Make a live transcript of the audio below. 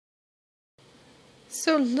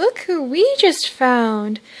So look who we just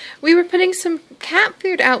found. We were putting some cat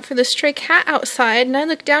food out for the stray cat outside, and I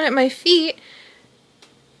looked down at my feet,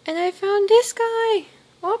 and I found this guy.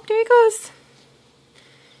 Oh, there he goes.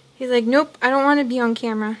 He's like, nope, I don't want to be on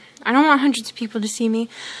camera. I don't want hundreds of people to see me,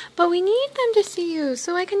 but we need them to see you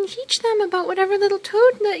so I can teach them about whatever little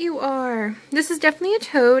toad that you are. This is definitely a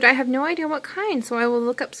toad. I have no idea what kind, so I will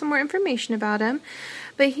look up some more information about him.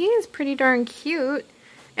 But he is pretty darn cute.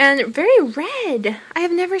 And very red. I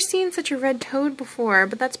have never seen such a red toad before,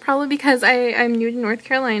 but that's probably because I'm new to North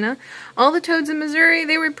Carolina. All the toads in Missouri,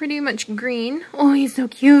 they were pretty much green. Oh, he's so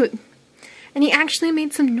cute. And he actually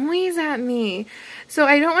made some noise at me. So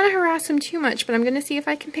I don't want to harass him too much, but I'm going to see if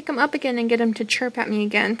I can pick him up again and get him to chirp at me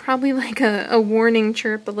again. Probably like a warning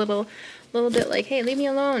chirp, a little bit like, hey, leave me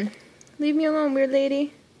alone. Leave me alone, weird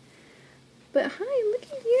lady. But hi, look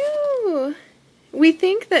at you. We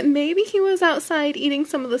think that maybe he was outside eating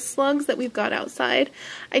some of the slugs that we've got outside.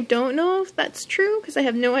 I don't know if that's true because I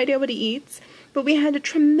have no idea what he eats. But we had a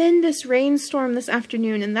tremendous rainstorm this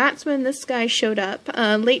afternoon, and that's when this guy showed up.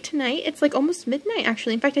 Late tonight. It's like almost midnight,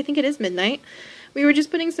 actually. In fact, I think it is midnight. We were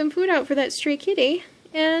just putting some food out for that stray kitty,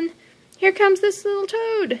 and here comes this little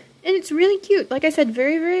toad. And it's really cute. Like I said,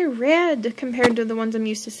 very, very red compared to the ones I'm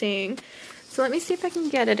used to seeing. So let me see if I can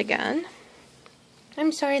get it again.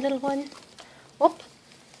 I'm sorry, little one. Whoop.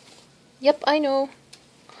 Yep, I know.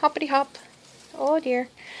 Hoppity hop. Oh dear.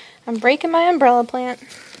 I'm breaking my umbrella plant.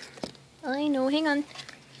 I know, hang on.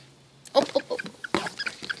 Oh, oh, oh.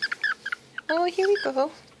 Oh, here we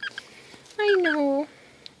go. I know.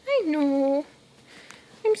 I know.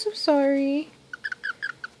 I'm so sorry.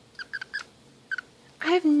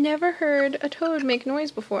 I've never heard a toad make noise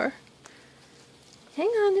before. Hang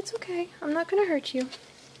on, it's okay. I'm not gonna hurt you.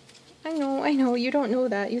 I know, you don't know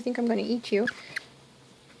that. You think I'm gonna eat you.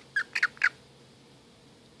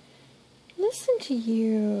 Listen to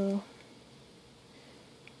you.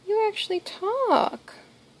 You actually talk.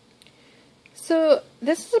 So,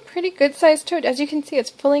 this is a pretty good sized toad. As you can see, it's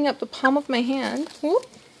filling up the palm of my hand. Whoop.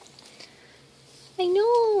 I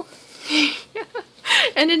know.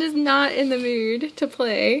 And it is not in the mood to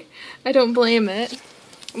play. I don't blame it.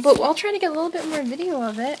 But I'll try to get a little bit more video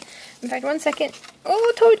of it. In fact, one second.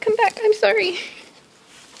 Oh, toad, come back. I'm sorry.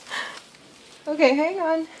 Okay, hang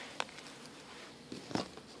on.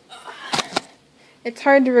 It's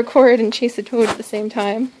hard to record and chase a toad at the same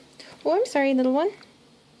time. Oh, I'm sorry, little one.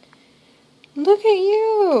 Look at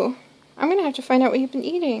you. I'm going to have to find out what you've been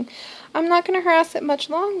eating. I'm not going to harass it much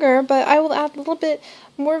longer, but I will add a little bit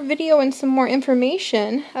more video and some more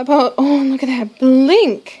information about, oh, look at that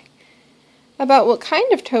blink, about what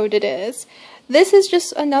kind of toad it is. This is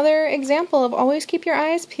just another example of always keep your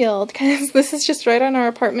eyes peeled, because this is just right on our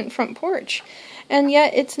apartment front porch. And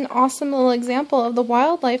yet it's an awesome little example of the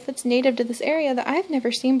wildlife that's native to this area that I've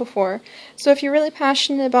never seen before. So if you're really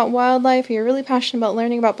passionate about wildlife, or you're really passionate about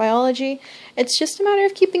learning about biology, it's just a matter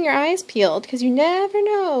of keeping your eyes peeled, because you never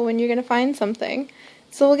know when you're going to find something.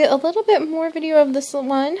 So we'll get a little bit more video of this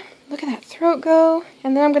one. Look at that throat go.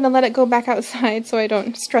 And then I'm going to let it go back outside so I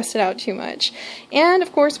don't stress it out too much. And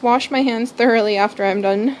of course wash my hands thoroughly after I'm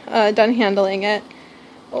done handling it.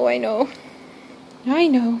 Oh, I know. I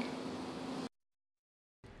know.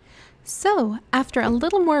 So, after a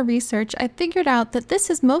little more research, I figured out that this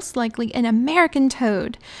is most likely an American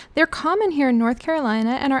toad. They're common here in North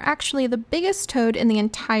Carolina and are actually the biggest toad in the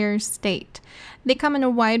entire state. They come in a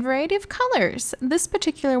wide variety of colors. This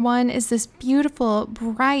particular one is this beautiful,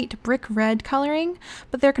 bright brick red coloring,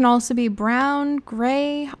 but there can also be brown,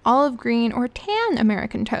 gray, olive green, or tan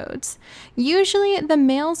American toads. Usually the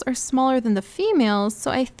males are smaller than the females, so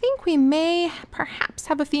I think we may perhaps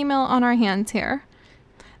have a female on our hands here.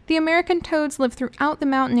 The American toads live throughout the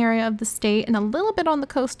mountain area of the state and a little bit on the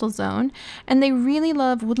coastal zone, and they really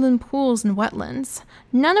love woodland pools and wetlands,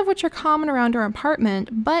 none of which are common around our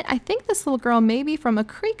apartment, but I think this little girl may be from a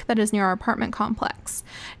creek that is near our apartment complex.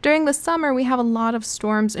 During the summer, we have a lot of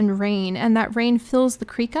storms and rain, and that rain fills the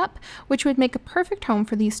creek up, which would make a perfect home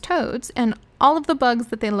for these toads and all of the bugs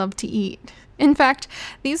that they love to eat. In fact,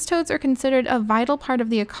 these toads are considered a vital part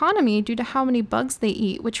of the economy due to how many bugs they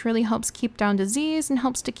eat, which really helps keep down disease and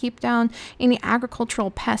helps to keep down any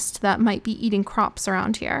agricultural pests that might be eating crops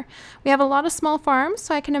around here. We have a lot of small farms,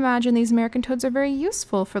 so I can imagine these American toads are very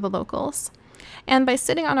useful for the locals. And by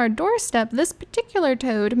sitting on our doorstep, this particular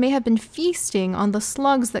toad may have been feasting on the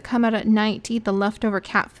slugs that come out at night to eat the leftover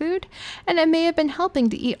cat food, and it may have been helping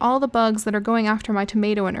to eat all the bugs that are going after my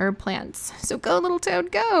tomato and herb plants. So go, little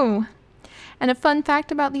toad, go! And a fun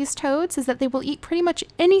fact about these toads is that they will eat pretty much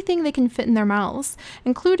anything they can fit in their mouths,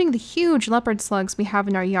 including the huge leopard slugs we have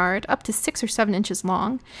in our yard, up to 6 or 7 inches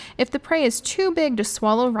long. If the prey is too big to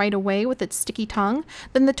swallow right away with its sticky tongue,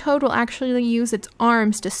 then the toad will actually use its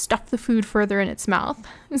arms to stuff the food further in its mouth.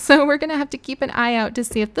 So we're going to have to keep an eye out to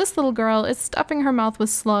see if this little girl is stuffing her mouth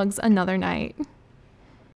with slugs another night.